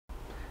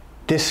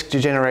Disc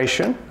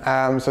degeneration.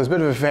 So it's a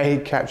bit of a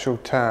vague catch-all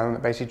term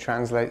that basically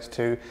translates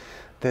to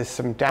there's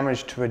some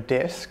damage to a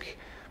disc,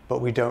 but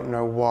we don't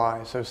know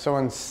why. So if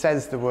someone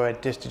says the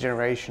word disc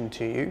degeneration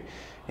to you, you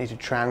need to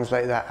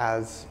translate that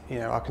as, you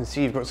know, I can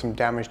see you've got some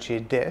damage to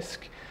your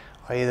disc.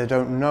 I either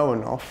don't know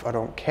enough, I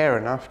don't care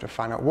enough to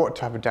find out what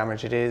type of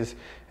damage it is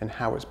and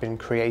how it's been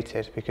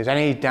created. Because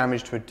any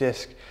damage to a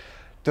disc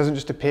doesn't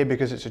just appear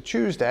because it's a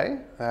Tuesday,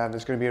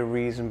 there's going to be a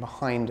reason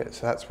behind it.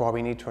 So that's why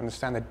we need to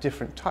understand the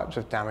different types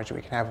of damage that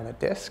we can have on the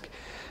disc,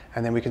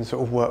 and then we can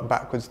sort of work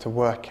backwards to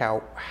work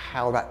out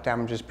how that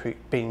damage is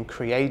being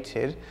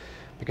created.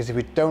 Because if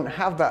we don't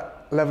have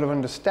that level of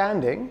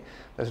understanding,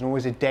 there's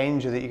always a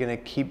danger that you're going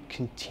to keep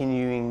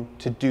continuing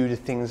to do the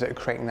things that are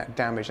creating that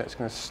damage. That's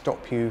going to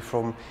stop you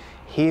from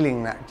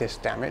healing that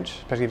disc damage,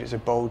 especially if it's a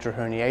bulge or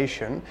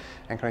herniation,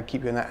 and kind of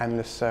keep you in that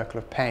endless circle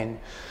of pain.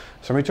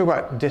 So when we talk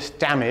about disc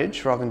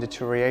damage rather than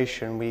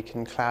deterioration, we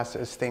can class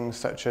it as things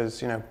such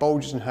as, you know,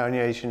 bulges and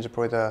herniations are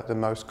probably the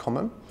most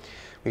common.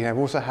 We can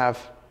also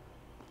have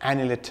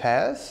annular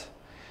tears,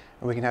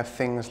 and we can have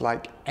things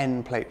like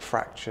end plate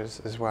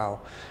fractures as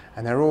well.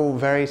 And they're all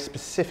very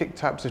specific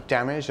types of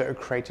damage that are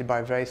created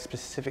by very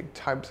specific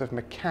types of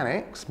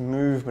mechanics,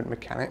 movement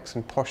mechanics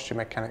and posture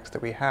mechanics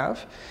that we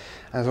have.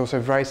 And there's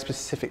also very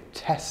specific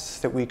tests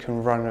that we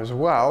can run as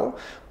well,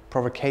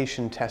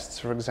 provocation tests,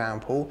 for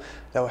example,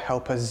 that will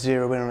help us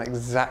zero in on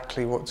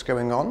exactly what's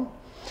going on.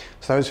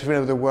 So those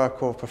familiar with the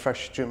work of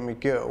Professor Stuart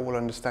McGill will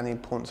understand the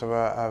importance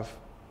of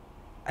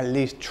at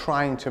least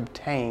trying to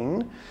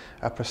obtain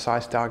a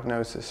precise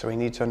diagnosis. So we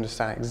need to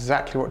understand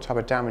exactly what type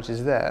of damage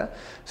is there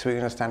so we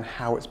can understand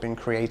how it's been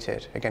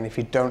created. Again, if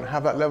you don't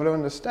have that level of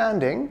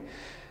understanding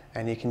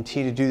and you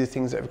continue to do the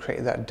things that have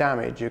created that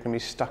damage, you're going to be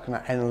stuck in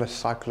that endless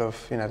cycle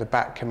of, you know, the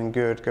back coming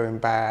good, going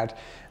bad,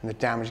 and the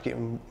damage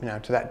getting, you know,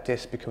 to that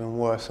disc becoming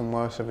worse and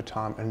worse over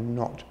time and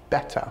not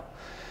better.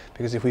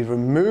 Because if we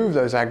remove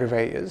those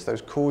aggravators,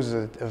 those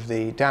causes of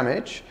the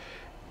damage,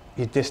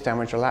 your disc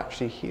damage will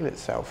actually heal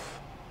itself.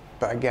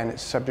 But again,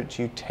 it's subject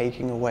to you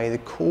taking away the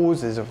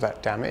causes of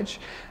that damage.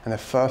 And the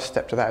first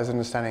step to that is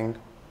understanding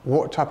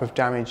what type of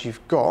damage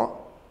you've got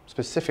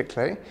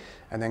specifically,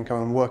 and then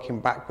going working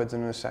backwards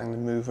and understanding the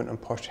movement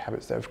and posture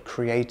habits that have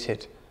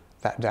created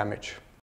that damage.